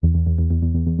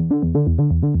Welcome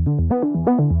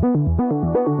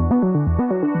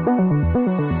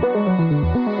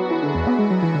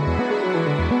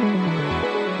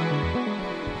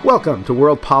to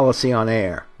World Policy on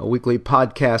Air, a weekly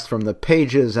podcast from the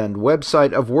pages and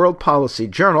website of World Policy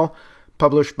Journal,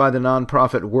 published by the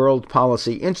nonprofit World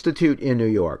Policy Institute in New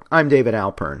York. I'm David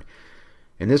Alpern.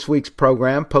 In this week's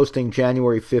program, posting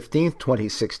January 15,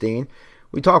 2016,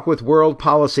 we talk with World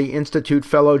Policy Institute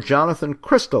fellow Jonathan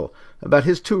Cristol about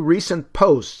his two recent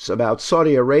posts about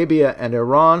Saudi Arabia and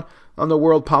Iran on the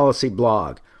World Policy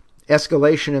blog,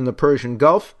 Escalation in the Persian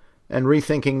Gulf and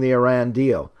Rethinking the Iran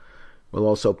Deal. We'll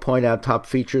also point out top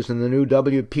features in the new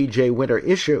WPJ winter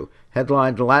issue,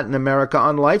 headlined Latin America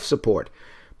on Life Support.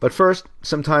 But first,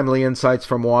 some timely insights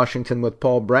from Washington with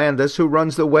Paul Brandis, who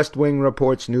runs the West Wing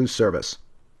Report's news service.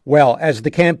 Well, as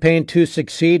the campaign to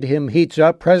succeed him heats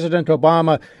up, President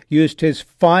Obama used his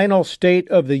final State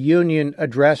of the Union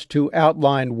address to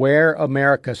outline where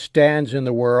America stands in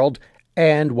the world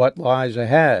and what lies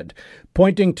ahead,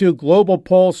 pointing to global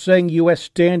polls saying U.S.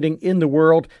 standing in the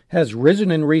world has risen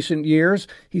in recent years.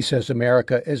 He says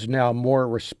America is now more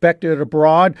respected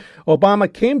abroad.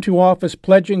 Obama came to office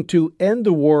pledging to end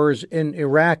the wars in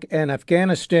Iraq and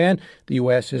Afghanistan. The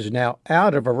U.S. is now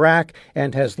out of Iraq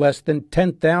and has less than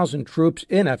 10,000 troops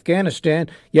in Afghanistan,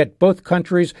 yet both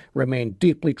countries remain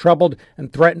deeply troubled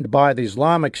and threatened by the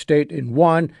Islamic State in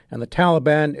one and the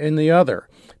Taliban in the other.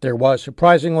 There was,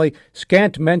 surprisingly,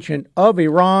 scant mention of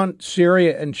Iran,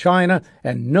 Syria, and China,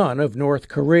 and none of North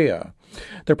Korea.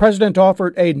 The president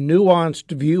offered a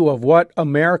nuanced view of what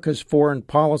America's foreign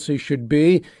policy should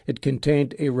be. It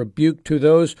contained a rebuke to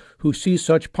those who see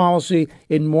such policy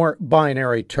in more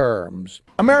binary terms.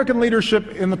 American leadership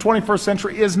in the 21st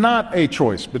century is not a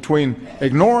choice between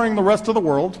ignoring the rest of the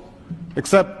world,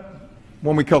 except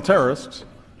when we kill terrorists,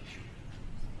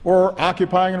 or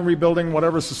occupying and rebuilding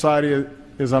whatever society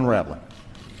is unraveling.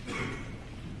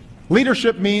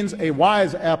 Leadership means a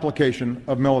wise application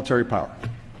of military power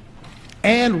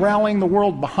and rallying the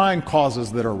world behind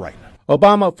causes that are right.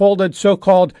 Obama folded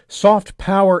so-called soft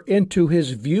power into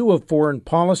his view of foreign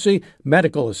policy.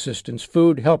 Medical assistance,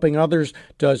 food, helping others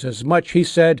does as much, he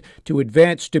said, to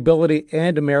advance stability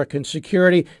and American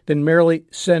security than merely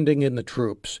sending in the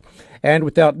troops. And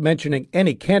without mentioning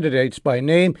any candidates by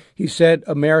name, he said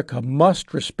America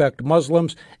must respect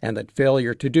Muslims and that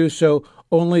failure to do so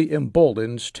only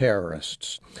emboldens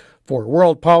terrorists. For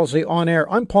World Policy on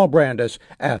Air, I'm Paul Brandis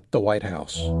at the White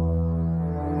House.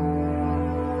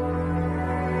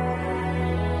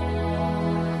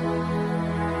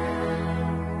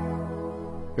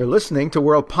 You're listening to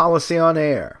World Policy on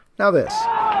Air. Now this.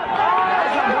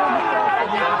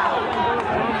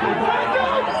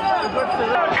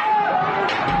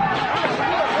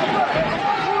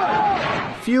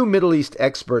 Few Middle East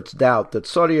experts doubt that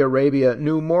Saudi Arabia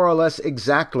knew more or less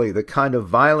exactly the kind of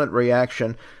violent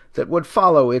reaction that would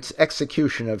follow its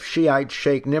execution of Shiite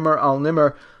Sheikh Nimr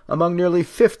al-Nimr among nearly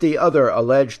 50 other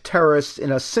alleged terrorists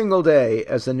in a single day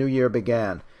as the new year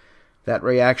began. That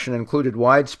reaction included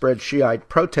widespread Shiite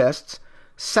protests,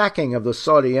 sacking of the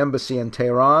Saudi embassy in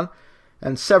Tehran,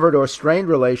 and severed or strained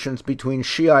relations between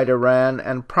Shiite Iran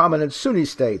and prominent Sunni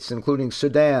states, including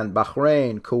Sudan,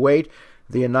 Bahrain, Kuwait,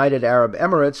 the United Arab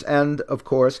Emirates, and, of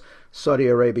course, Saudi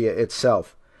Arabia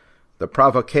itself. The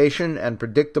provocation and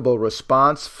predictable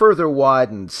response further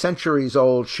widened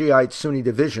centuries-old Shiite-Sunni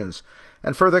divisions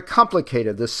and further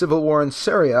complicated the civil war in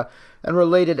Syria and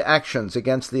related actions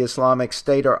against the Islamic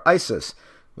State or ISIS,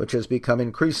 which has become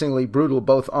increasingly brutal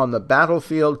both on the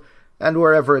battlefield and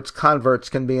wherever its converts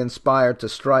can be inspired to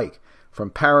strike, from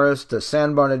Paris to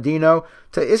San Bernardino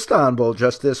to Istanbul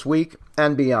just this week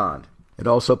and beyond. It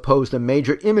also posed a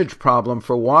major image problem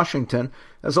for Washington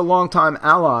as a longtime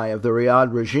ally of the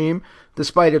Riyadh regime,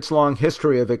 despite its long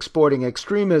history of exporting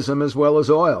extremism as well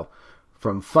as oil,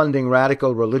 from funding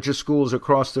radical religious schools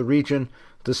across the region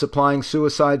to supplying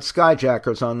suicide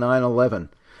skyjackers on 9/11.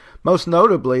 Most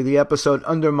notably, the episode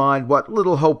undermined what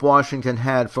little hope Washington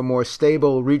had for more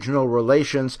stable regional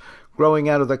relations growing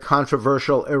out of the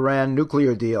controversial Iran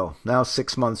nuclear deal, now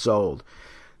 6 months old.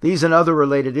 These and other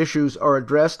related issues are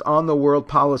addressed on the World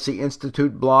Policy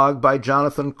Institute blog by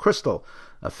Jonathan Cristol,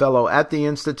 a fellow at the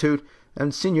Institute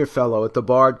and senior fellow at the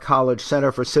Bard College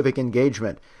Center for Civic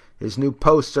Engagement. His new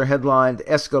posts are headlined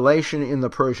Escalation in the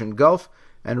Persian Gulf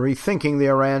and Rethinking the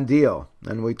Iran Deal,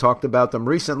 and we talked about them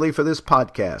recently for this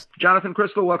podcast. Jonathan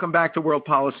Cristol, welcome back to World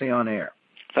Policy on Air.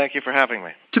 Thank you for having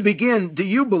me. To begin, do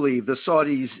you believe the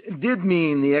Saudis did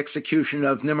mean the execution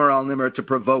of Nimr al-Nimr to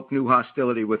provoke new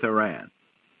hostility with Iran?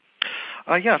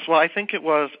 Yes, well, I think it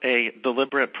was a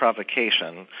deliberate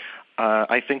provocation.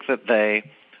 I think that they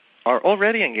are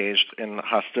already engaged in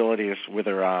hostilities with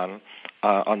Iran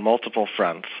on multiple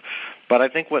fronts. But I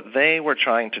think what they were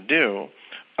trying to do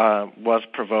was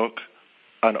provoke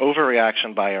an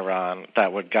overreaction by Iran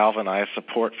that would galvanize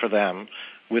support for them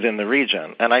within the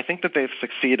region. And I think that they've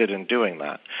succeeded in doing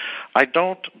that. I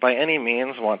don't by any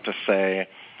means want to say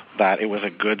that it was a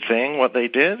good thing what they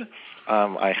did.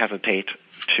 I hesitate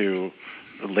to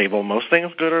label most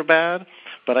things good or bad,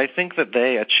 but I think that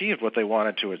they achieved what they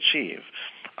wanted to achieve.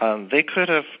 They could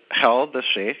have held the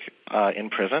sheikh in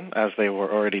prison, as they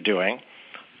were already doing,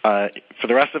 for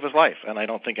the rest of his life, and I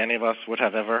don't think any of us would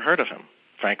have ever heard of him,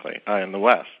 frankly, in the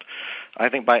West. I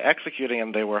think by executing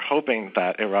him, they were hoping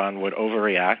that Iran would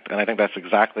overreact, and I think that's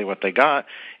exactly what they got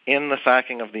in the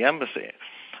sacking of the embassy,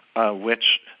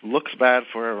 which looks bad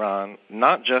for Iran,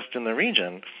 not just in the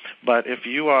region, but if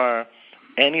you are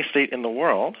any state in the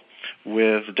world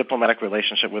with a diplomatic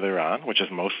relationship with Iran, which is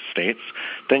most states,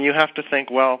 then you have to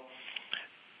think, well,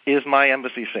 is my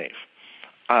embassy safe?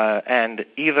 And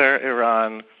either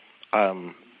Iran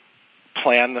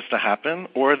planned this to happen,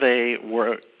 or they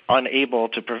were unable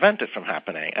to prevent it from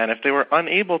happening. And if they were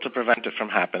unable to prevent it from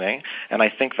happening, and I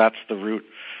think that's the route,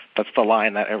 that's the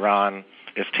line that Iran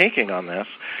is taking on this,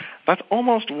 that's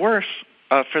almost worse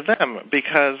for them,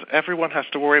 because everyone has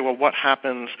to worry, well, what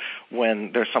happens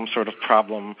when there's some sort of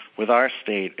problem with our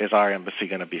state? Is our embassy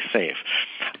going to be safe?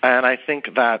 And I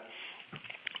think that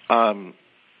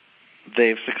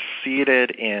they've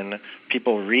succeeded in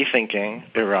people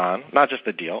rethinking Iran, not just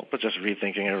the deal, but just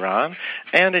rethinking Iran,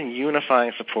 and in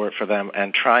unifying support for them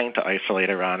and trying to isolate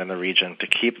Iran in the region to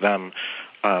keep them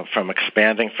from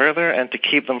expanding further and to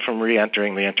keep them from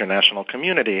re-entering the international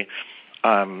community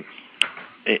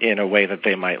in a way that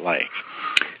they might like.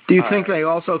 Do you think they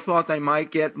also thought they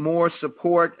might get more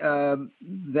support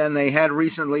than they had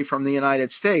recently from the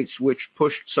United States, which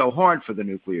pushed so hard for the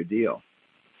nuclear deal?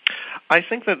 I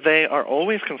think that they are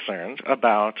always concerned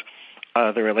about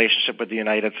the relationship with the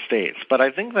United States. But I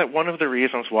think that one of the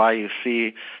reasons why you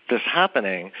see this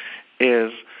happening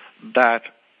is that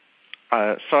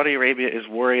Saudi Arabia is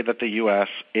worried that the U.S.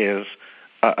 is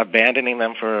abandoning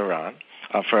them for Iran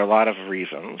for a lot of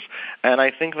reasons. And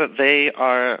I think that they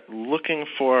are looking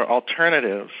for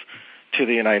alternatives to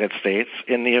the United States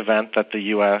in the event that the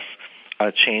U.S.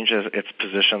 Changes its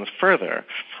positions further.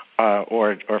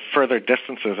 Or further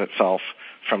distances itself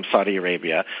from Saudi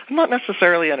Arabia. Not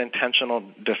necessarily an intentional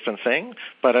distancing,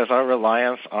 but as our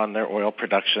reliance on their oil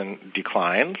production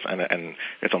declines, and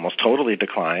it's almost totally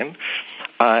declined,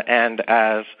 and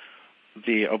as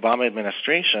the Obama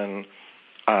administration,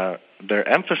 their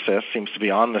emphasis seems to be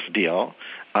on this deal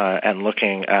and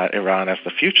looking at Iran as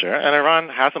the future. And Iran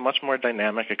has a much more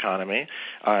dynamic economy.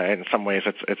 In some ways,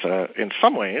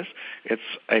 it's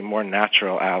a more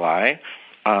natural ally.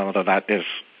 Although that is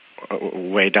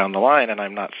way down the line, and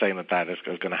I'm not saying that is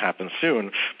going to happen soon.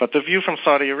 But the view from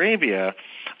Saudi Arabia,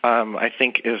 I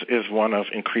think, is one of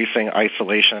increasing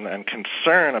isolation and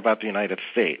concern about the United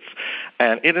States.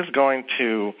 And it is going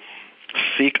to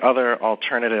seek other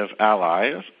alternative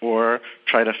allies or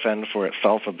try to fend for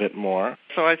itself a bit more.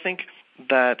 So I think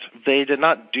that they did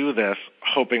not do this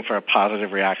hoping for a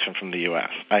positive reaction from the U.S.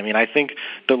 I mean, I think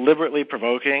deliberately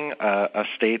provoking a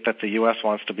state that the U.S.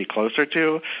 wants to be closer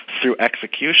to through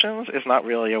executions is not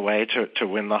really a way to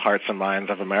win the hearts and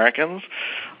minds of Americans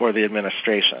or the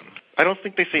administration. I don't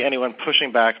think they see anyone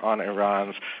pushing back on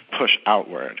Iran's push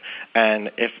outward.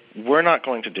 And if we're not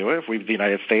going to do it, if the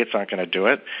United States aren't going to do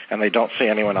it, and they don't see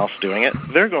anyone else doing it,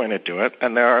 they're going to do it.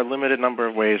 And there are a limited number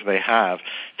of ways they have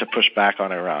to push back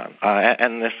on Iran.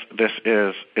 And this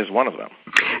is one of them.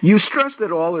 You stress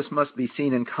that all this must be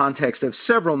seen in context of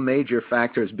several major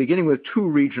factors, beginning with two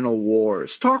regional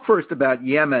wars. Talk first about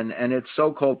Yemen and its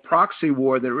so-called proxy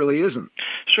war that really isn't.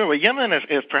 Sure. Well, Yemen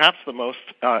is perhaps the most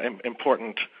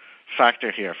important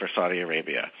factor here for Saudi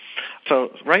Arabia. So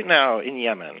right now in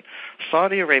Yemen,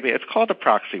 Saudi Arabia, it's called a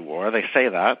proxy war. They say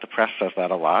that. The press says that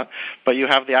a lot. But you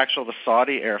have the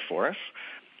Saudi Air Force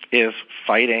is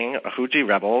fighting Houthi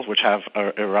rebels, which have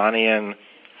Iranian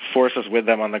forces with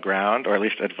them on the ground, or at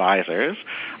least advisors,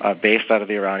 based out of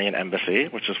the Iranian embassy,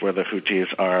 which is where the Houthis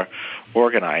are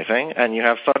organizing. And you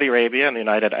have Saudi Arabia and the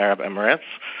United Arab Emirates,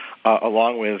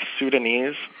 along with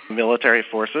Sudanese military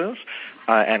forces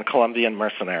and Colombian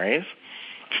mercenaries,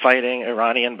 fighting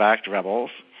Iranian-backed rebels.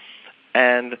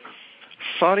 And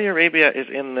Saudi Arabia is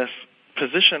in this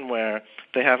position where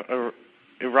they have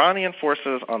Iranian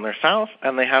forces on their south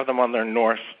and they have them on their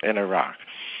north in Iraq.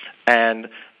 And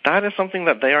that is something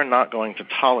that they are not going to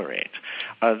tolerate.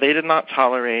 They did not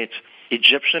tolerate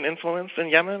Egyptian influence in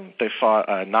Yemen. They fought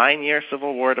a 9-year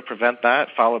civil war to prevent that,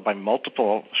 followed by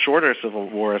multiple shorter civil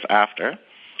wars after,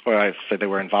 or I say they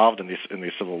were involved in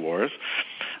these civil wars.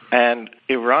 And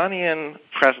Iranian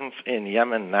presence in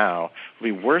Yemen now will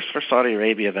be worse for Saudi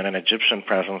Arabia than an Egyptian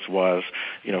presence was,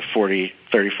 40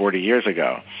 years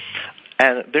ago.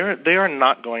 And they are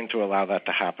not going to allow that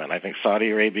to happen. I think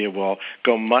Saudi Arabia will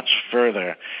go much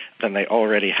further than they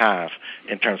already have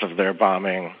in terms of their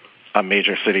bombing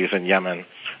major cities in Yemen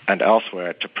and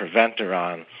elsewhere to prevent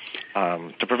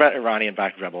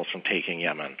Iranian-backed rebels from taking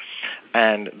Yemen.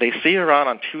 And they see Iran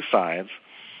on two sides,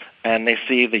 and they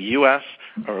see the U.S.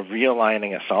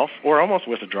 realigning itself, or almost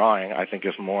withdrawing, I think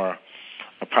is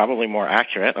probably more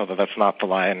accurate, although that's not the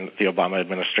line the Obama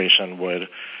administration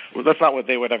that's not what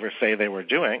they would ever say they were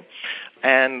doing.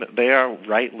 And they are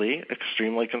rightly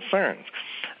extremely concerned.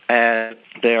 And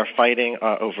they are fighting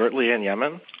overtly in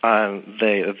Yemen.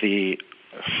 The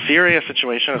Syria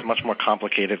situation is much more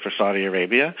complicated for Saudi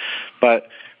Arabia, but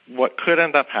what could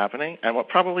end up happening, and what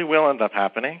probably will end up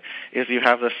happening, is you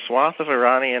have this swath of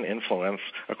Iranian influence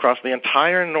across the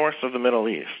entire north of the Middle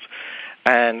East,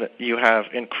 and you have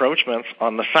encroachments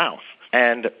on the south.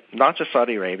 And not just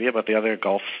Saudi Arabia, but the other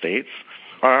Gulf states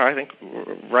are, I think,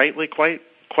 rightly quite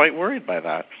worried by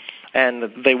that.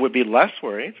 And they would be less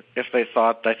worried if they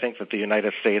thought, I think, that the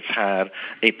United States had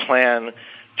a plan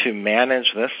to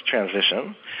manage this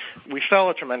transition. We sell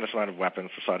a tremendous amount of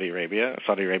weapons to Saudi Arabia.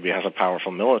 Saudi Arabia has a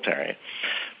powerful military.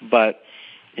 But,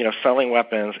 selling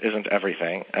weapons isn't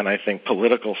everything. And I think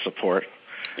political support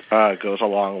goes a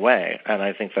long way. And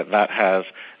I think that has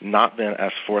not been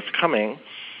as forthcoming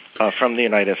from the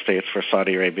United States for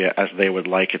Saudi Arabia as they would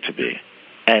like it to be.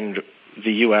 And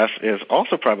the U.S. is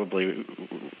also probably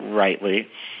rightly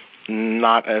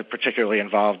not particularly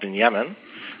involved in Yemen,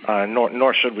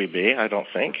 nor should we be, I don't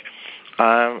think.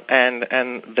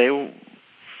 And they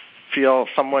feel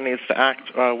someone needs to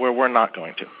act where we're not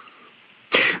going to.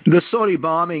 The Saudi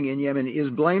bombing in Yemen is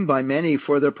blamed by many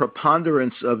for the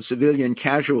preponderance of civilian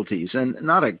casualties and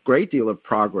not a great deal of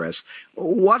progress.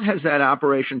 What has that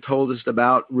operation told us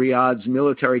about Riyadh's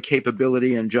military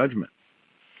capability and judgment?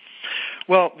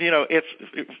 Well, it's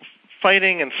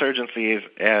fighting insurgencies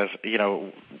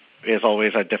is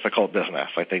always a difficult business.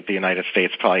 I think the United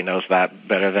States probably knows that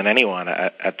better than anyone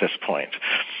at this point.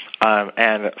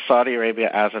 And Saudi Arabia,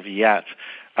 as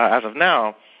of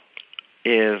now,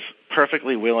 is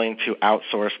perfectly willing to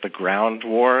outsource the ground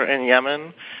war in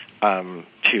Yemen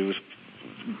to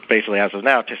basically, as of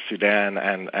now, to Sudan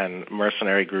and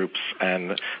mercenary groups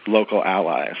and local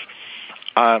allies.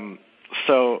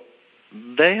 So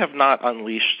they have not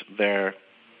unleashed their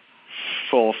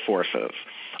full forces.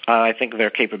 I think their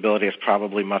capability is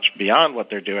probably much beyond what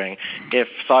they're doing. If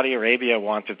Saudi Arabia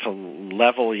wanted to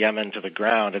level Yemen to the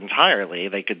ground entirely,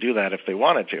 they could do that if they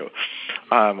wanted to.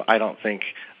 I don't think,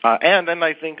 and then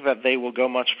I think that they will go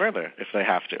much further if they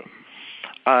have to.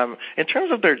 In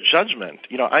terms of their judgment,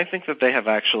 I think that they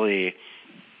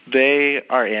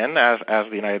are in, as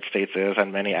the United States is,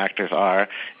 and many actors are,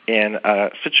 in a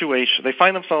situation. They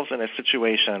find themselves in a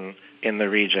situation in the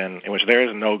region in which there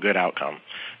is no good outcome.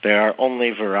 There are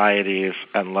only varieties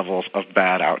and levels of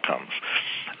bad outcomes.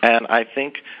 And I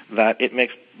think that it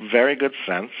makes very good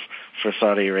sense for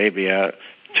Saudi Arabia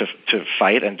to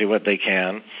fight and do what they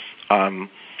can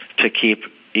to keep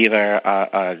either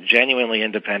a genuinely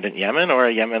independent Yemen or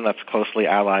a Yemen that's closely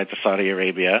allied to Saudi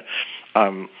Arabia,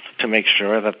 to make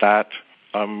sure that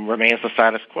remains the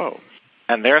status quo.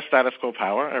 And they're a status quo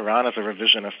power. Iran is a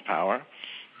revisionist power.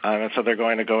 And so they're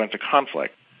going to go into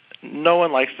conflict. No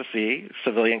one likes to see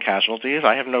civilian casualties.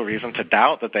 I have no reason to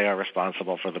doubt that they are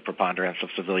responsible for the preponderance of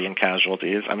civilian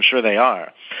casualties. I'm sure they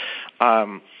are.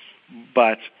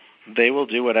 But they will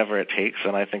do whatever it takes,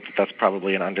 and I think that's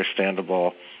probably an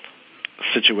understandable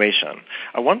situation.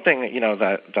 One thing,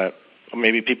 that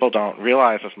maybe people don't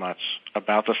realize as much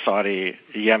about the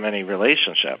Saudi-Yemeni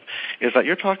relationship is that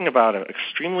you're talking about an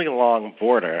extremely long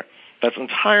border that's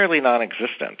entirely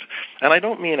non-existent. And I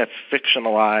don't mean it's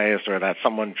fictionalized or that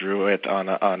someone drew it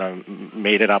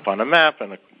made it up on a map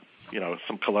and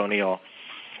some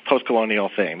post-colonial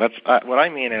thing. That's what I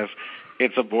mean is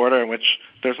it's a border in which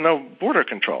there's no border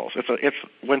controls. It's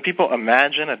when people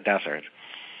imagine a desert,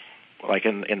 like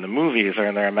in the movies or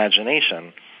in their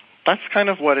imagination, that's kind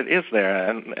of what it is there,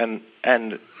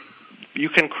 and you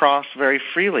can cross very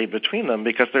freely between them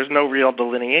because there's no real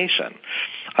delineation.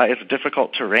 It's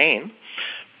difficult terrain,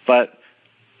 but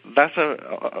that's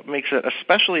makes it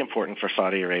especially important for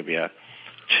Saudi Arabia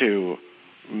to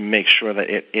make sure that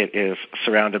it is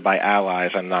surrounded by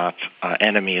allies and not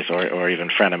enemies or even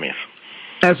frenemies.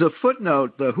 As a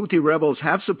footnote, the Houthi rebels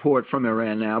have support from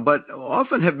Iran now, but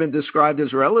often have been described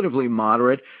as relatively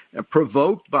moderate,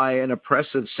 provoked by an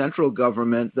oppressive central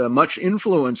government, much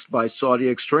influenced by Saudi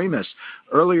extremists.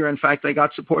 Earlier, in fact, they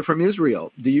got support from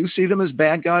Israel. Do you see them as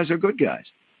bad guys or good guys?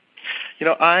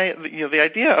 The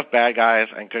idea of bad guys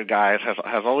and good guys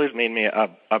has always made me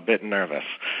a bit nervous.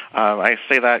 I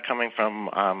say that coming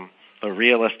from the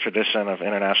realist tradition of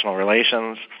international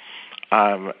relations,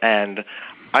 and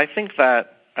I think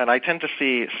that, and I tend to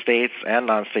see states and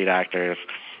non-state actors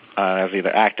as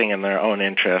either acting in their own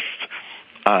interest,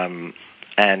 and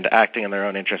acting in their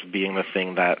own interest being the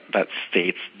thing that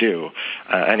states do,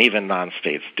 and even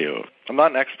non-states do. I'm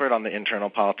not an expert on the internal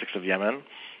politics of Yemen.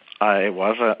 It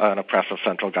was an oppressive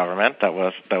central government that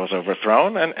was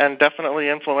overthrown and definitely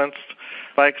influenced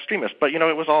by extremists. But,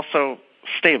 it was also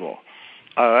stable.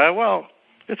 Well,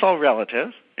 it's all relative.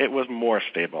 It was more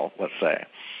stable, let's say.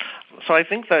 So I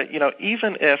think that,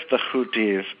 even if the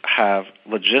Houthis have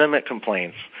legitimate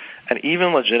complaints and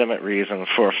even legitimate reasons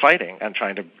for fighting and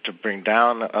trying to bring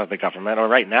down the government, or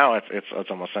right now it's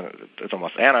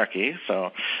almost anarchy,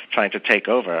 so trying to take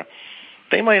over,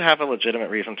 they might have a legitimate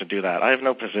reason to do that. I have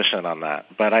no position on that,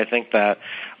 but I think that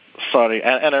Saudi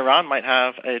and Iran might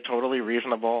have a totally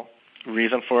reasonable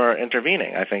reason for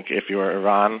intervening. I think if you're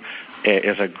Iran, it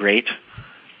is a great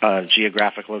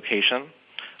geographic location.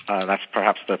 That's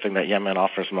perhaps the thing that Yemen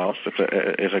offers most.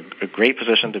 It's a great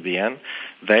position to be in.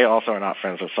 They also are not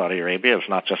friends with Saudi Arabia.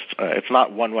 It's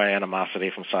not one-way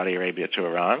animosity from Saudi Arabia to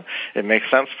Iran. It makes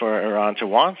sense for Iran to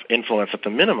want influence at the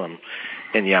minimum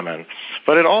in Yemen,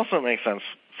 but it also makes sense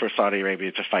for Saudi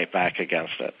Arabia to fight back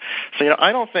against it. So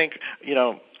I don't think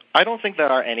there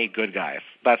are any good guys.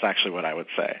 That's actually what I would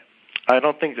say.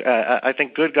 I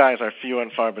think good guys are few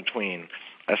and far between,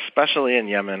 especially in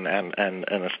Yemen and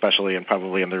especially and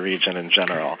probably in the region in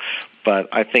general. But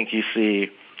I think you see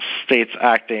states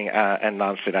acting and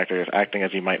non-state actors acting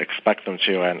as you might expect them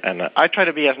to, and I try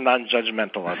to be as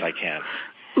non-judgmental as I can.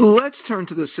 Let's turn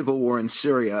to the civil war in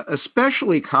Syria,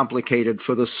 especially complicated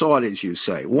for the Saudis, you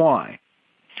say. Why?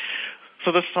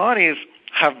 So the Saudis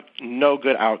have no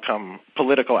good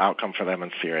political outcome for them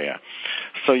in Syria.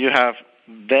 So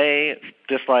they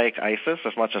dislike ISIS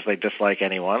as much as they dislike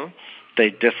anyone. They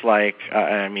dislike,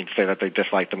 say that they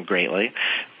dislike them greatly.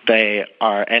 They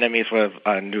are enemies with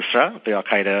Nusra, the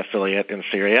Al-Qaeda affiliate in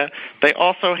Syria. They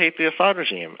also hate the Assad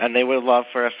regime, and they would love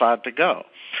for Assad to go.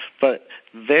 But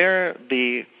they're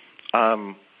the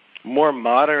more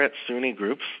moderate Sunni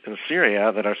groups in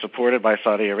Syria that are supported by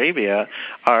Saudi Arabia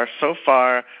are so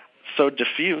far so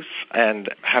diffuse and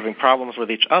having problems with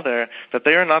each other that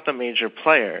they are not the major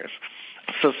players.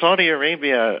 So Saudi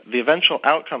Arabia, the eventual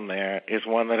outcome there is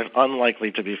one that is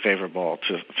unlikely to be favorable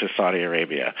to Saudi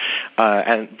Arabia.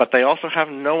 But they also have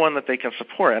no one that they can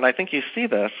support. And I think you see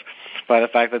this by the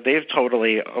fact that they've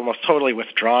almost totally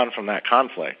withdrawn from that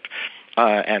conflict.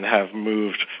 And have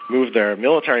moved their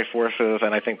military forces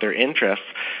and I think their interests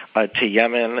to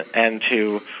Yemen and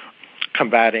to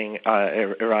combating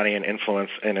Iranian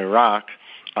influence in Iraq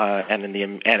and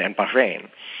in Bahrain.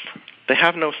 They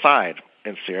have no side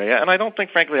in Syria, and I don't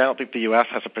think the U.S.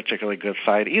 has a particularly good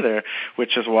side either,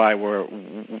 which is why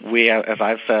we, as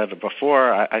I've said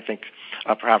before, I think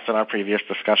perhaps in our previous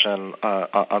discussion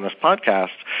on this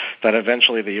podcast, that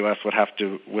eventually the U.S. would have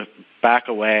to back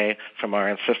away from our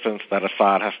insistence that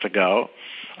Assad has to go.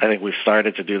 I think we've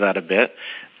started to do that a bit,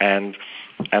 and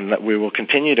that we will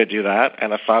continue to do that,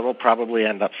 and Assad will probably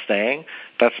end up staying.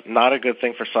 That's not a good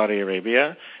thing for Saudi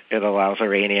Arabia. It allows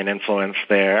Iranian influence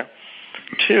there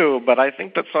too, but I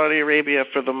think that Saudi Arabia,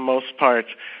 for the most part,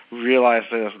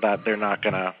 realizes that there's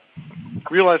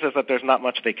not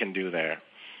much they can do there,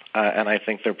 and I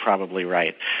think they're probably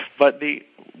right. But the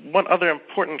one other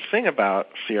important thing about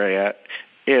Syria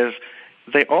is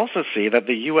they also see that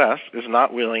the U.S. is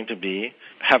not willing to be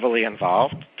heavily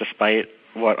involved, despite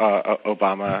what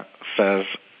Obama says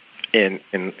in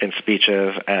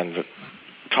speeches and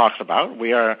talks about.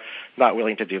 We are not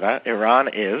willing to do that. Iran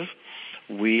is.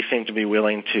 We seem to be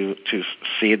willing to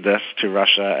cede this to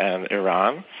Russia and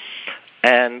Iran.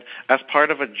 And as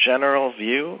part of a general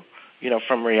view,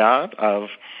 from Riyadh of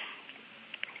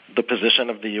the position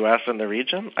of the U.S. in the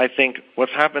region, I think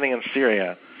what's happening in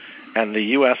Syria and the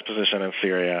U.S. position in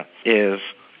Syria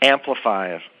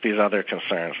amplifies these other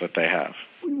concerns that they have.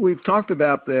 We've talked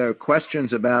about the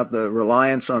questions about the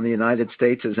reliance on the United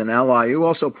States as an ally. You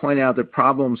also point out that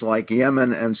problems like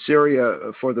Yemen and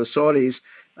Syria for the Saudis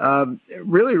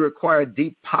really require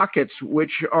deep pockets,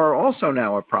 which are also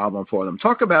now a problem for them.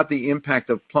 Talk about the impact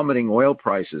of plummeting oil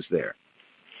prices there.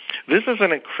 This is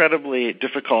an incredibly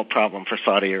difficult problem for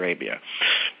Saudi Arabia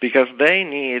because they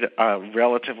need a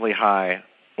relatively high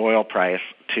oil price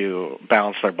to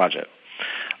balance their budget.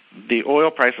 The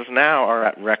oil prices now are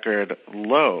at record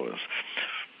lows,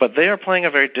 but they are playing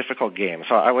a very difficult game.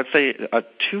 So I would say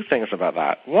two things about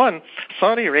that. One,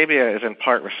 Saudi Arabia is in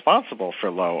part responsible for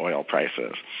low oil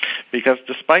prices because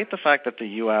despite the fact that the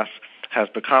U.S. has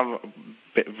become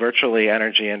virtually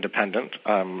energy independent,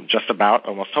 just about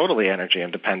almost totally energy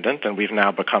independent, and we've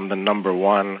now become the number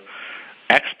one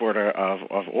exporter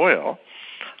of oil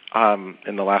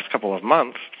in the last couple of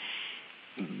months,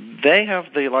 they have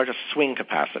the largest swing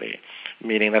capacity,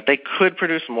 meaning that they could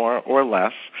produce more or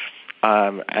less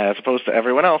as opposed to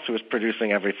everyone else who is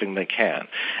producing everything they can.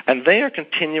 And they are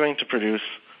continuing to produce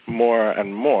more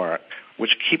and more,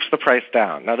 which keeps the price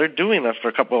down. Now, they're doing this for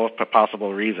a couple of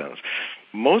possible reasons,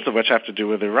 most of which have to do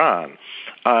with Iran.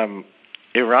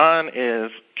 Iran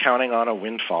is counting on a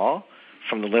windfall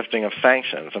from the lifting of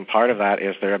sanctions, and part of that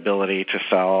is their ability to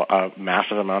sell a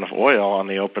massive amount of oil on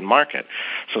the open market.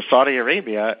 So Saudi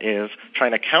Arabia is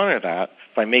trying to counter that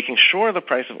by making sure the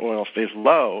price of oil stays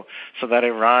low so that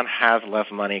Iran has less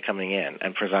money coming in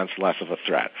and presents less of a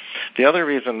threat. The other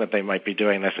reason that they might be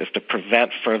doing this is to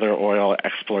prevent further oil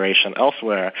exploration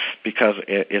elsewhere because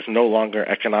it is no longer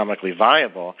economically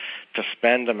viable to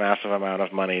spend a massive amount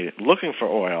of money looking for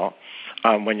oil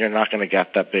when you're not going to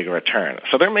get that big a return.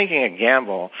 So they're making a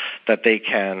gamble that they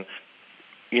can,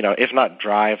 if not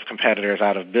drive competitors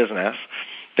out of business,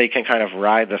 they can kind of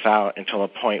ride this out until a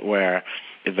point where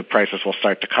the prices will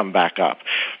start to come back up.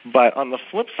 But on the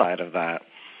flip side of that,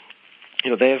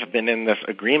 they've been in this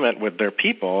agreement with their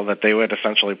people that they would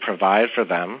essentially provide for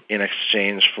them in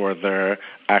exchange for their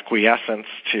acquiescence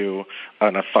to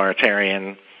an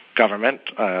authoritarian government,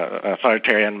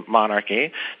 authoritarian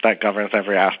monarchy that governs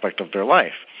every aspect of their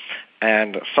life.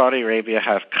 And Saudi Arabia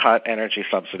has cut energy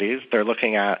subsidies. They're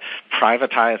looking at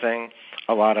privatizing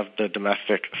a lot of the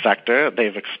domestic sector.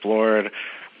 They've explored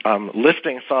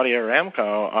listing Saudi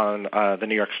Aramco on the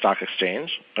New York Stock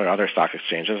Exchange or other stock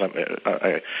exchanges.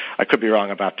 I could be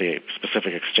wrong about the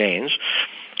specific exchange.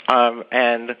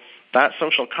 And that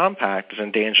social compact is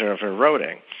in danger of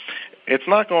eroding. It's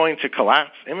not going to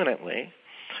collapse imminently,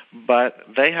 but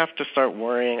they have to start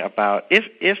worrying about if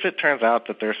it turns out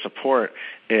that their support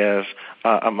is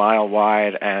a mile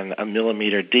wide and a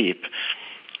millimeter deep,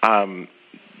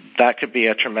 that could be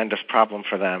a tremendous problem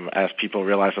for them as people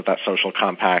realize that social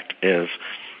compact is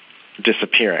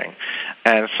disappearing.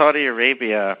 And Saudi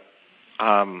Arabia,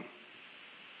 unlike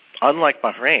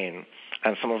Bahrain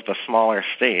and some of the smaller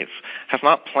states, has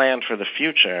not planned for the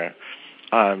future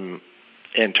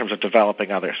in terms of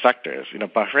developing other sectors.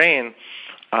 Bahrain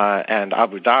and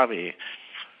Abu Dhabi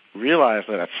realize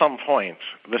that at some point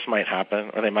this might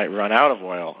happen or they might run out of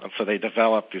oil, and so they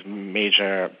develop these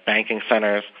major banking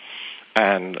centers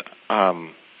and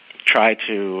try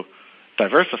to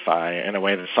diversify in a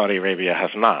way that Saudi Arabia has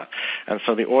not. And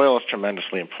so the oil is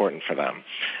tremendously important for them.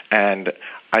 And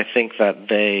I think that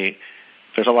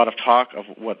there's a lot of talk of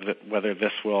whether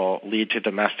this will lead to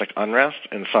domestic unrest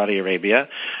in Saudi Arabia.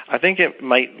 I think it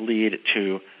might lead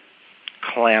to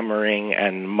clamoring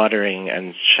and muttering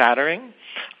and chattering.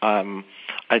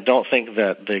 I don't think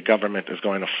that the government is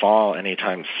going to fall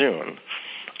anytime soon.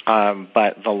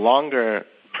 But the longer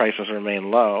prices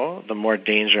remain low, the more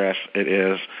dangerous it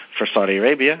is for Saudi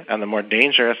Arabia, and the more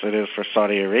dangerous it is for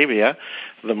Saudi Arabia,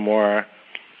 the more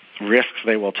risks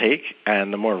they will take,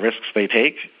 and the more risks they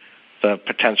take, the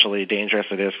potentially dangerous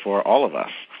it is for all of us.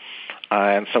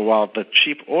 And so while the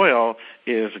cheap oil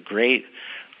is great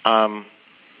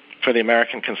for the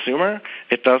American consumer,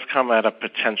 it does come at a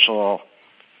potential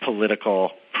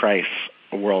political price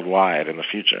worldwide in the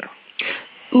future.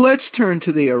 Let's turn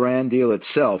to the Iran deal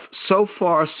itself. So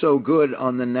far, so good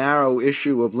on the narrow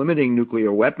issue of limiting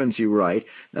nuclear weapons, you write,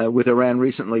 with Iran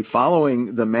recently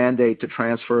following the mandate to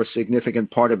transfer a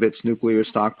significant part of its nuclear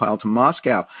stockpile to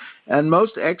Moscow. And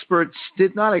most experts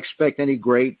did not expect any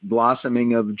great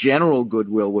blossoming of general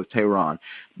goodwill with Tehran.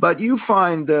 But you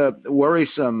find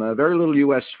worrisome very little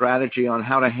U.S. strategy on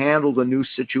how to handle the new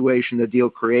situation the deal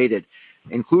created,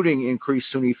 including increased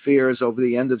Sunni fears over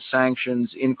the end of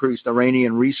sanctions, increased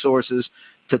Iranian resources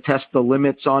to test the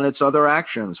limits on its other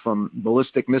actions, from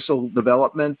ballistic missile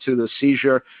development to the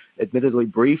seizure, admittedly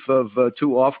brief, of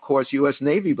two off-course U.S.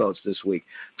 Navy boats this week.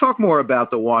 Talk more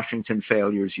about the Washington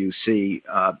failures you see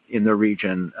in the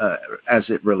region as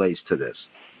it relates to this.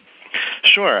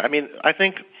 Sure. I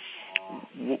think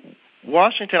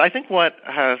Washington, what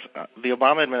has the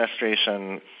Obama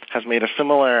administration has made a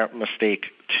similar mistake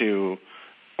to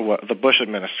the Bush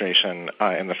administration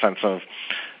in the sense of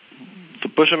the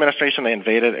Bush administration, they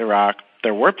invaded Iraq.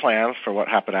 There were plans for what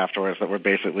happened afterwards that were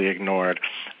basically ignored,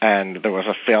 and there was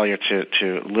a failure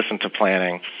to listen to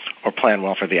planning or plan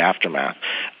well for the aftermath.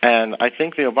 And I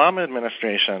think the Obama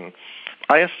administration,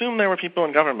 I assume there were people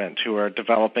in government who are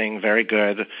developing very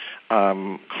good,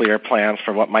 clear plans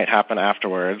for what might happen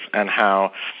afterwards and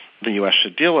how the U.S.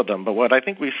 should deal with them. But what I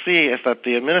think we see is that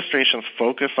the administration's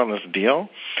focus on this deal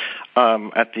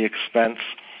at the expense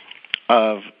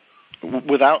of,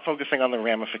 without focusing on the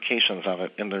ramifications of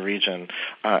it in the region,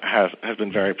 has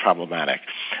been very problematic.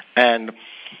 And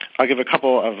I'll give a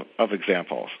couple of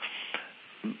examples.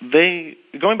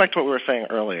 Going back to what we were saying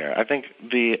earlier, I think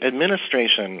the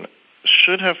administration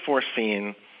should have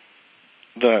foreseen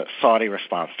the Saudi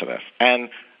response to this. And,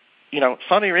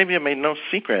 Saudi Arabia made no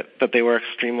secret that they were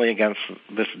extremely against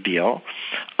this deal,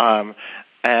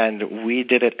 and we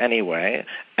did it anyway.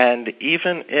 And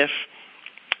even if,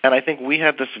 and I think we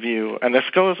had this view, and this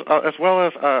goes as well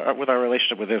as with our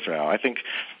relationship with Israel. I think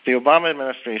the Obama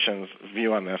administration's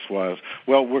view on this was,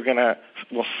 well,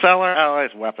 we'll sell our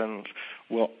allies weapons,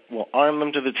 we'll arm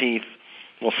them to the teeth,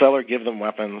 we'll sell or give them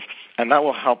weapons, and that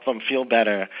will help them feel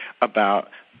better about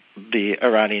the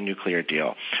Iranian nuclear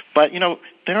deal. But,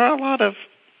 there are a lot of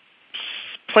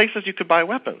places you could buy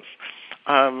weapons.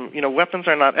 Weapons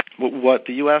are not. What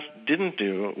the U.S. didn't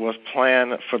do was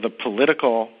plan for the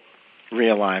political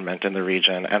realignment in the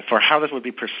region and for how this would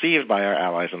be perceived by our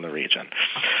allies in the region.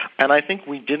 And I think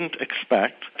we didn't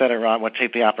expect that Iran would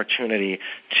take the opportunity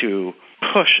to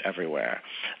push everywhere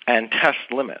and test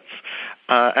limits.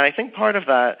 And I think part of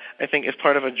that, is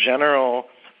part of a general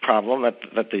problem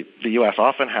that the U.S.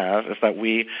 often has, is that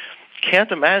we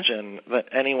can't imagine that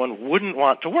anyone wouldn't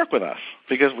want to work with us,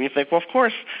 because we think, well, of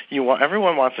course,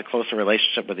 everyone wants a closer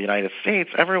relationship with the United States.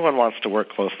 Everyone wants to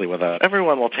work closely with us.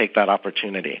 Everyone will take that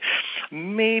opportunity.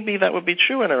 Maybe that would be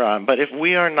true in Iran, but if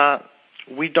we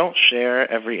don't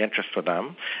share every interest with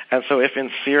them. And so if in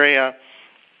Syria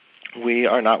we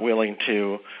are not willing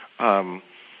to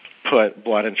put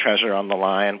blood and treasure on the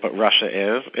line, but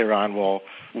Russia is, Iran will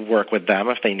work with them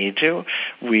if they need to.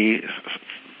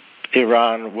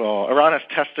 Iran has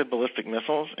tested ballistic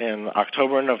missiles in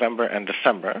October, November, and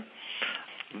December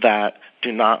that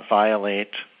do not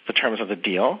violate the terms of the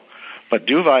deal, but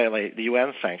do violate the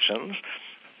UN sanctions.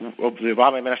 The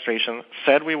Obama administration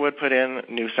said we would put in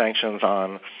new sanctions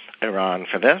on Iran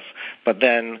for this, but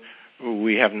then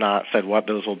we have not said what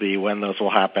those will be, when those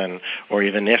will happen, or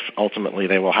even if ultimately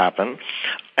they will happen.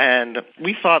 And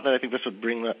we thought that I think this would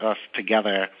bring us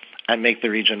together and make the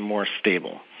region more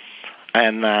stable,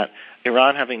 and that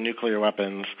Iran having nuclear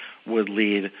weapons would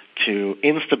lead to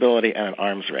instability and an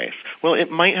arms race. Well, it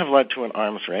might have led to an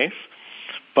arms race,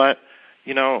 but,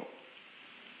 an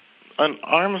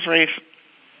arms race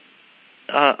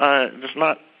does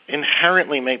not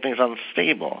inherently make things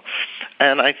unstable.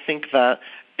 And I think that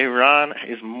Iran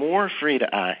is more free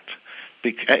to act.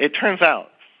 It turns out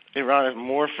Iran is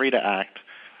more free to act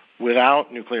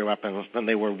without nuclear weapons than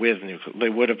they would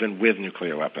have been with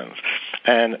nuclear weapons.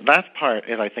 And that part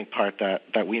is, I think, part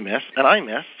that we missed, and I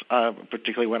missed,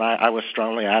 particularly when I was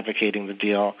strongly advocating the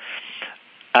deal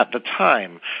at the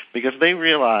time, because they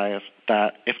realized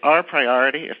that if our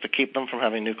priority is to keep them from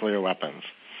having nuclear weapons,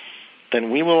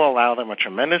 then we will allow them a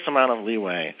tremendous amount of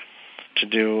leeway to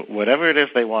do whatever it is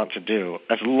they want to do,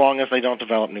 as long as they don't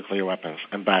develop nuclear weapons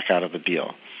and back out of the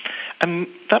deal. And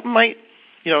that might,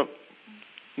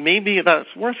 maybe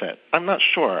that's worth it. I'm not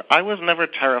sure. I was never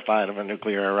terrified of a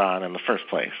nuclear Iran in the first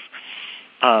place,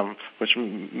 which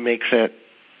makes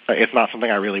it's not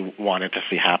something I really wanted to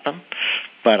see happen.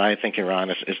 But I think Iran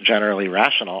is generally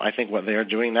rational. I think what they're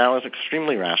doing now is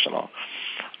extremely rational.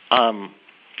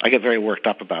 I get very worked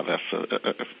up about this,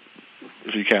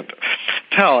 if you can't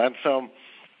tell. And so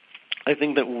I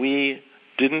think that we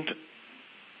didn't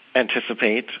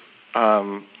anticipate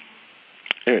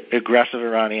aggressive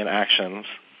Iranian actions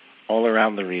all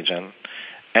around the region,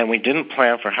 and we didn't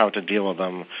plan for how to deal with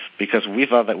them because we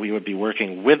thought that we would be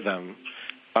working with them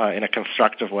in a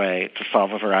constructive way to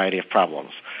solve a variety of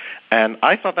problems. And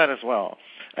I thought that as well.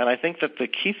 And I think that the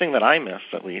key thing that I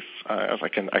missed, at least, as I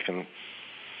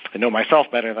know myself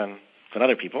better than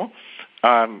other people,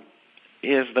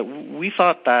 is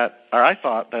that I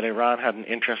thought that Iran had an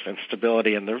interest in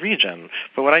stability in the region.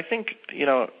 But what I think,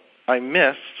 I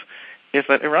missed is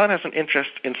that Iran has an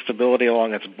interest in stability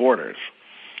along its borders.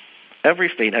 Every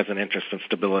state has an interest in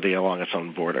stability along its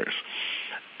own borders.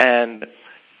 And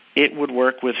it would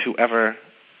work with whoever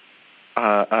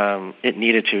it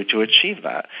needed to achieve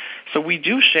that. So we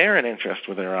do share an interest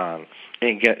with Iran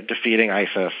in defeating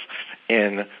ISIS,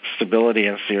 in stability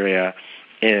in Syria,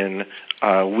 in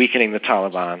weakening the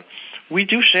Taliban. we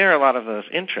do share a lot of those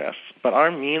interests, but our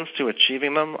means to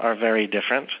achieving them are very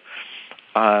different,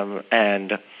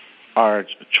 and our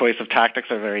choice of tactics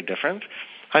are very different.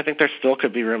 I think there still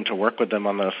could be room to work with them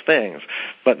on those things,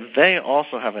 but they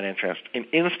also have an interest in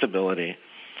instability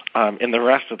in the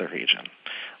rest of the region,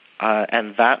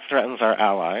 and that threatens our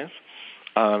allies,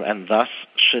 and thus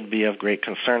should be of great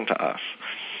concern to us.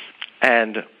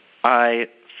 And I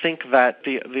think that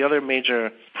the other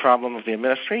major problem of the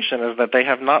administration is that they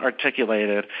have not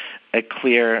articulated a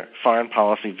clear foreign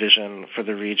policy vision for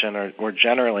the region or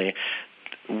generally,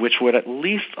 which would at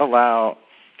least allow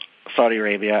Saudi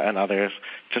Arabia and others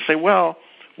to say, well,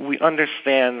 we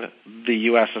understand the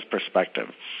U.S.'s perspective.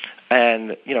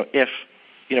 And, if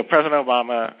President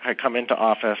Obama had come into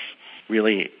office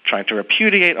really trying to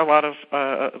repudiate a lot of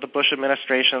the Bush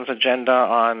administration's agenda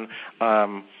on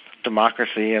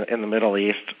democracy in the Middle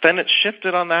East, then it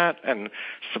shifted on that and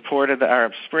supported the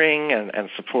Arab Spring and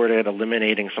supported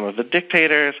eliminating some of the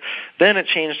dictators. Then it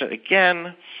changed it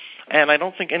again, and I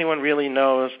don't think anyone really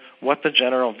knows what the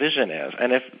general vision is.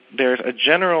 And if there's a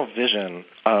general vision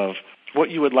of what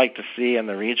you would like to see in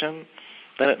the region,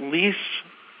 then at least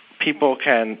people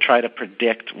can try to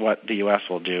predict what the U.S.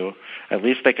 will do. At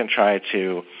least they can try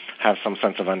to have some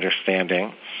sense of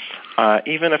understanding,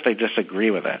 even if they disagree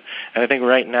with it. And I think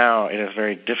right now it is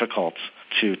very difficult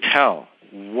to tell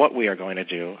what we are going to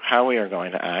do, how we are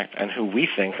going to act, and who we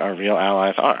think our real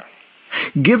allies are.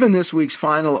 Given this week's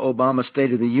final Obama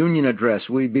State of the Union address,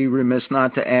 we'd be remiss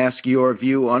not to ask your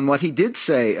view on what he did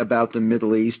say about the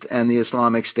Middle East and the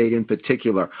Islamic State in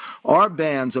particular. Are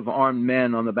bands of armed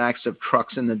men on the backs of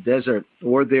trucks in the desert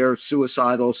or their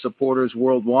suicidal supporters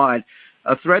worldwide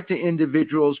a threat to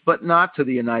individuals but not to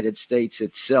the United States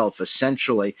itself,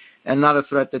 essentially, and not a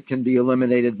threat that can be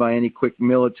eliminated by any quick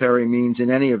military means in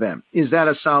any event? Is that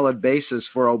a solid basis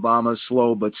for Obama's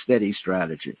slow but steady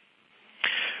strategy?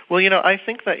 Well, I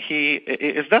think that he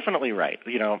is definitely right.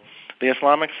 The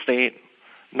Islamic State,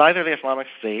 neither the Islamic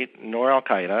State nor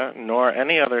Al-Qaeda nor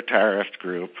any other terrorist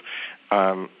group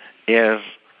is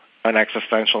an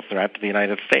existential threat to the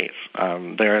United States.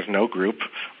 There is no group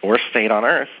or state on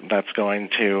earth that's going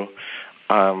to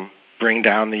bring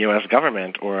down the U.S.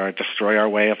 government or destroy our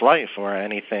way of life or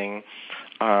anything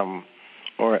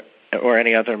or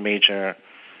any other major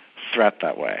threat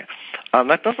that way.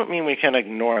 That doesn't mean we can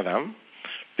ignore them,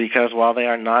 because while they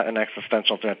are not an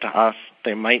existential threat to us,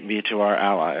 they might be to our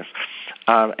allies.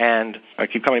 And I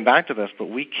keep coming back to this, but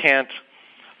we can't,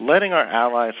 letting our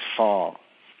allies fall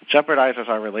jeopardizes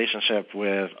our relationship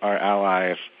with our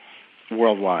allies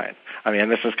worldwide.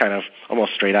 And this is kind of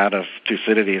almost straight out of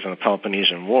Thucydides and the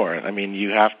Peloponnesian War.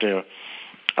 You have to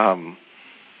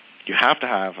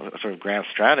have a sort of grand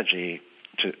strategy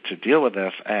to deal with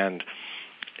this, and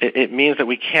it means that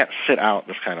we can't sit out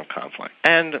this kind of conflict.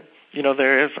 And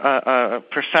there is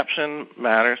perception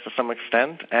matters to some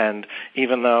extent, and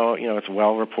even though, it's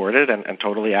well reported and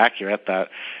totally accurate that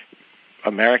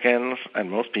Americans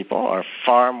and most people are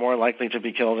far more likely to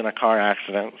be killed in a car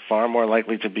accident, far more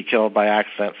likely to be killed by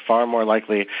accident, far more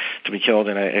likely to be killed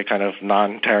in a kind of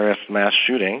non-terrorist mass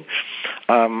shooting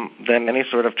than any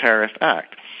sort of terrorist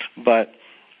act. But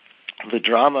the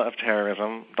drama of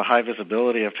terrorism, the high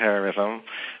visibility of terrorism,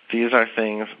 these are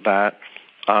things that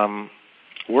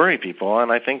worry people,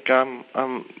 and I think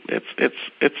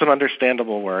it's an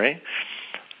understandable worry.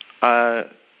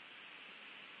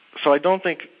 So I don't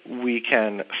think we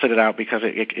can sit it out, because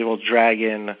it will drag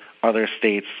in other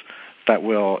states that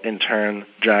will in turn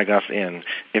drag us in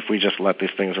if we just let these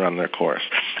things run their course.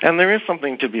 And there is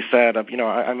something to be said of,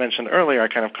 I mentioned earlier, I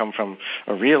kind of come from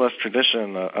a realist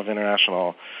tradition of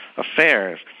international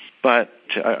affairs, but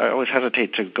I always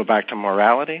hesitate to go back to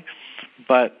morality,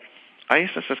 but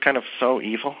ISIS is kind of so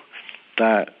evil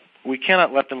that we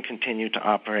cannot let them continue to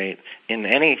operate in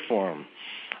any form.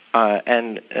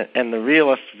 And the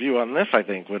realist view on this, I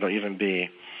think, would even be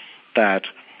that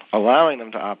allowing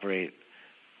them to operate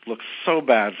looks so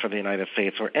bad for the United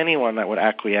States or anyone that would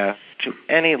acquiesce to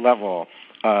any level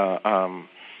of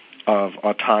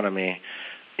autonomy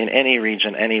in any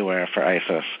region, anywhere for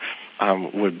ISIS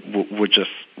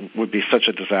would be such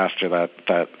a disaster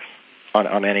that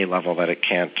on any level that it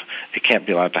can't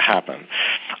be allowed to happen.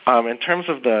 In terms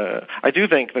of I do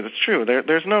think that it's true.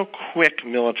 There's no quick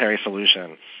military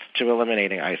solution to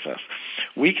eliminating ISIS.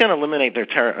 We can eliminate their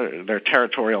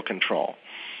territorial control.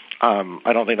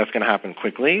 I don't think that's going to happen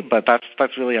quickly, but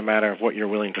that's really a matter of what you're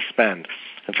willing to spend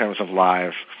in terms of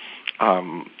lives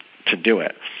to do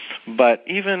it. But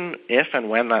even if and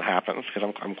when that happens,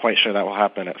 because I'm quite sure that will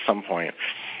happen at some point,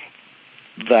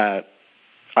 that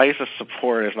ISIS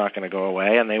support is not going to go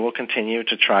away, and they will continue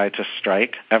to try to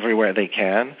strike everywhere they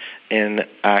can in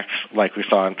acts like we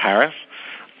saw in Paris.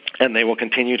 And they will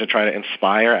continue to try to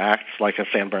inspire acts like a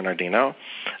San Bernardino.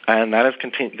 And that is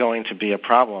going to be a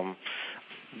problem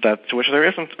to which there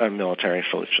isn't a military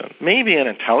solution. Maybe an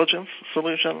intelligence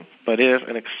solution, but it is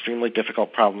an extremely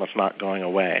difficult problem that's not going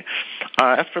away.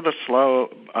 As for the slow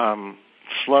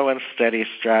and steady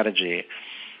strategy,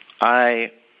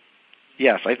 I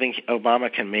think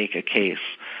Obama can make a case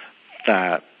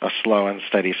that a slow and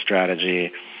steady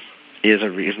strategy is a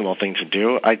reasonable thing to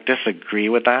do. I disagree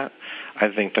with that. I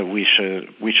think that we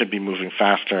should be moving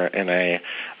faster in a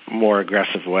more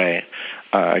aggressive way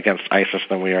against ISIS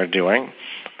than we are doing.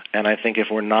 And I think if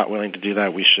we're not willing to do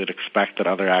that, we should expect that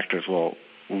other actors will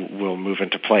move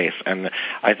into place. And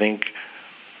I think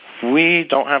we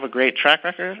don't have a great track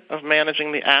record of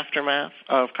managing the aftermath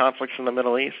of conflicts in the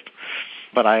Middle East,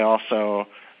 but I also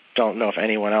don't know if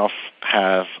anyone else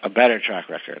has a better track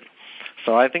record.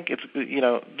 So I think it's,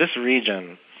 this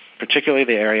region, particularly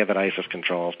the area that ISIS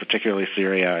controls, particularly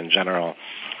Syria in general,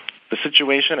 the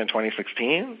situation in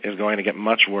 2016 is going to get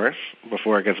much worse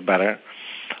before it gets better.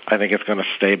 I think it's going to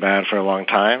stay bad for a long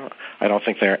time. I don't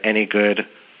think there are any good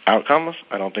outcomes.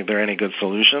 I don't think there are any good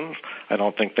solutions. I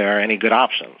don't think there are any good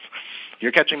options.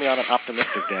 You're catching me on an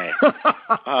optimistic day,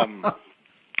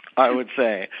 I would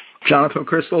say. Jonathan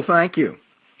Cristol, thank you.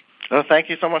 Thank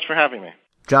you so much for having me.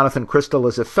 Jonathan Cristol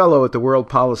is a fellow at the World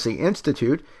Policy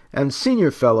Institute and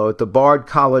senior fellow at the Bard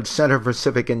College Center for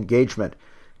Civic Engagement.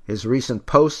 His recent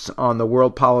posts on the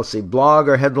World Policy blog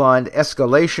are headlined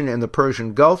Escalation in the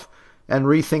Persian Gulf and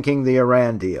Rethinking the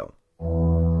Iran Deal.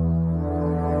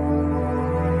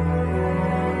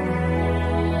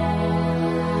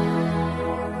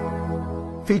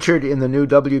 Featured in the new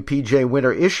WPJ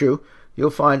winter issue, you'll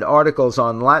find articles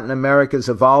on Latin America's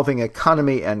evolving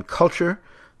economy and culture,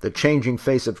 the changing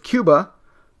face of Cuba,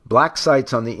 black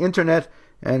sites on the internet,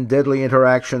 and deadly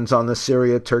interactions on the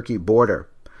Syria-Turkey border.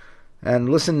 And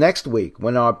listen next week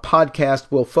when our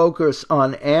podcast will focus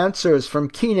on answers from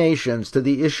key nations to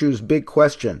the issue's big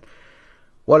question.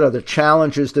 What are the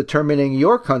challenges determining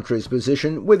your country's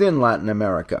position within Latin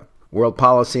America? World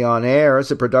Policy on Air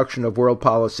is a production of World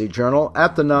Policy Journal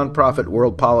at the nonprofit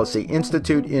World Policy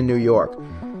Institute in New York.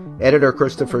 Editor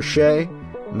Christopher Shea,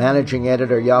 Managing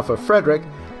Editor Yaffa Frederick,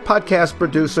 podcast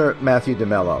producer Matthew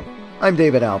DeMello. I'm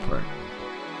David Alpert.